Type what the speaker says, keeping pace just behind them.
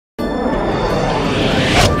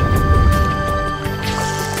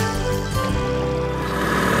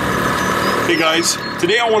Hey guys,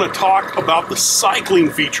 today I want to talk about the cycling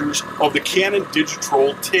features of the Cannon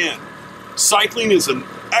Digi-Troll 10. Cycling is an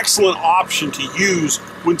excellent option to use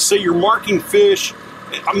when, say, you're marking fish.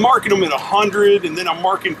 I'm marking them at 100 and then I'm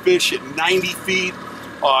marking fish at 90 feet.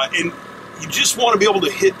 And you just want to be able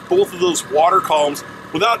to hit both of those water columns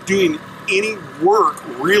without doing any work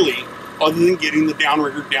really other than getting the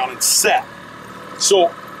downrigger down and set.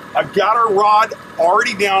 So I've got our rod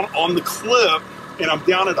already down on the clip and I'm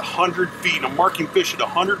down at 100 feet. I'm marking fish at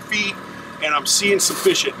 100 feet and I'm seeing some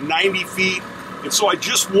fish at 90 feet. And so I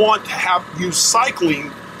just want to use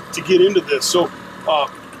cycling to get into this. So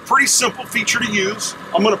pretty simple feature to use.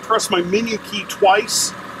 I'm going to press my menu key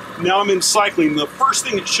twice. Now I'm in cycling. The first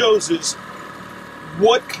thing it shows is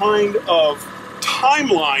what kind of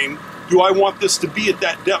timeline do I want this to be at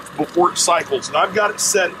that depth before it cycles. And I've got it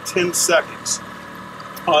set at 10 seconds.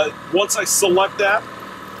 Once I select that,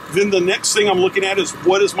 then the next thing I'm looking at is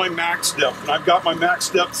what is my max depth. And I've got my max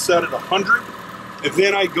depth set at 100. And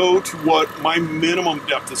then I go to what my minimum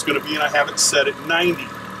depth is going to be, and I have it set at 90.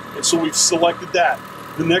 And so we've selected that.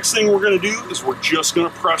 The next thing we're going to do is we're just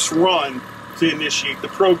going to press run to initiate the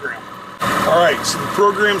program. All right, so the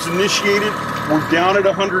program's initiated. We're down at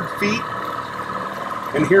 100 feet.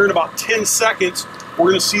 And here in about 10 seconds, we're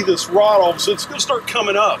going to see this rod all of a sudden, it's going to start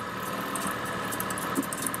coming up.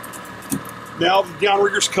 Now the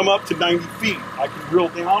downriggers come up to 90 feet. I can reel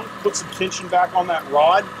down, put some tension back on that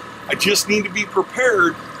rod. I just need to be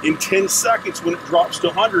prepared in 10 seconds when it drops to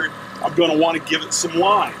 100, I'm going to want to give it some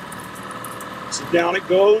line. So down it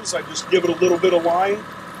goes, I just give it a little bit of line,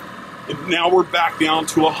 and now we're back down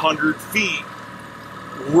to 100 feet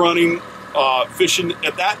running, fishing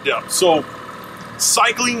at that depth. So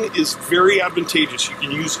cycling is very advantageous. You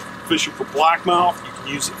can use it fishing for blackmouth, you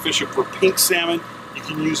can use it fishing for pink salmon, you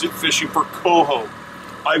can use it fishing for coho.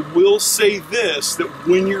 I will say this, that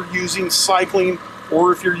when you're using cycling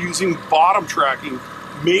or if you're using bottom tracking,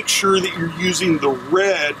 make sure that you're using the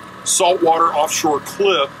red saltwater offshore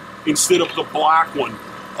clip instead of the black one.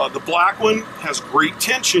 The black one has great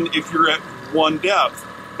tension if you're at one depth,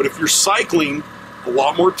 but if you're cycling, a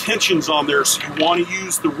lot more tension's on there, so you want to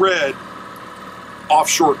use the red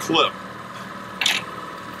offshore clip.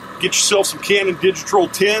 Get yourself some Cannon Digi-Troll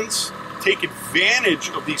 10s. Take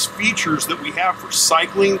advantage of these features that we have for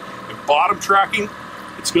cycling and bottom tracking.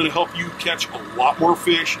 It's going to help you catch a lot more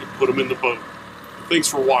fish and put them in the boat. Thanks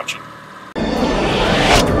for watching.